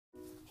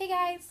Hey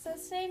guys, so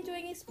today I'm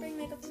doing a spring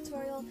makeup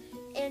tutorial,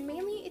 and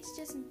mainly it's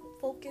just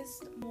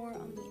focused more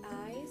on the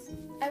eyes.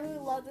 I really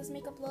love this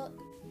makeup look,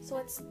 so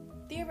it's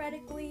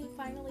theoretically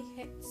finally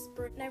hit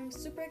spring, and I'm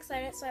super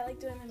excited, so I like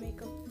doing my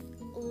makeup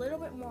a little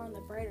bit more on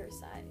the brighter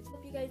side.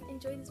 Hope you guys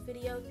enjoyed this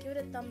video. Give it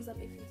a thumbs up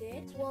if you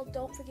did. As well,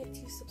 don't forget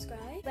to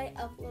subscribe. I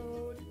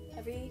upload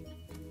every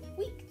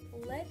week.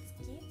 Let's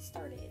get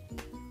started.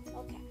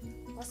 Okay,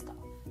 let's go.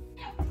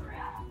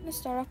 I'm going to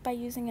start off by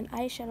using an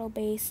eyeshadow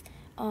base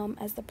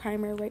as the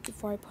primer right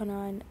before I put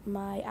on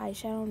my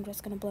eyeshadow. I'm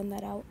just going to blend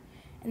that out.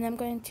 And then I'm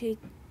going to take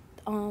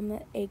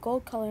a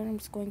gold color and I'm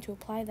just going to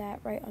apply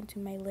that right onto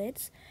my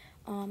lids.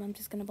 I'm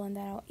just going to blend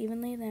that out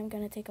evenly. Then I'm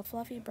going to take a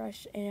fluffy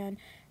brush and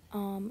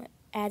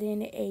add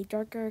in a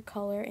darker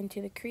color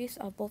into the crease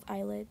of both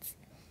eyelids.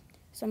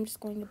 So I'm just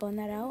going to blend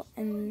that out,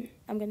 and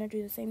I'm going to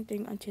do the same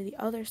thing onto the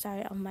other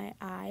side of my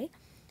eye.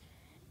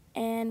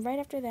 And right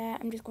after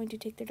that, I'm just going to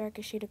take the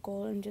darkest shade of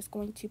gold and just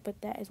going to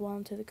put that as well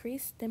into the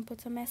crease. Then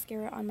put some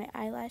mascara on my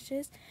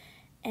eyelashes,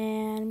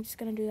 and I'm just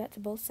going to do that to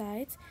both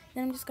sides.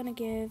 Then I'm just going to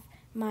give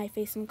my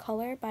face some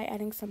color by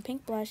adding some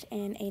pink blush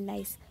and a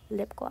nice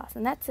lip gloss,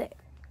 and that's it.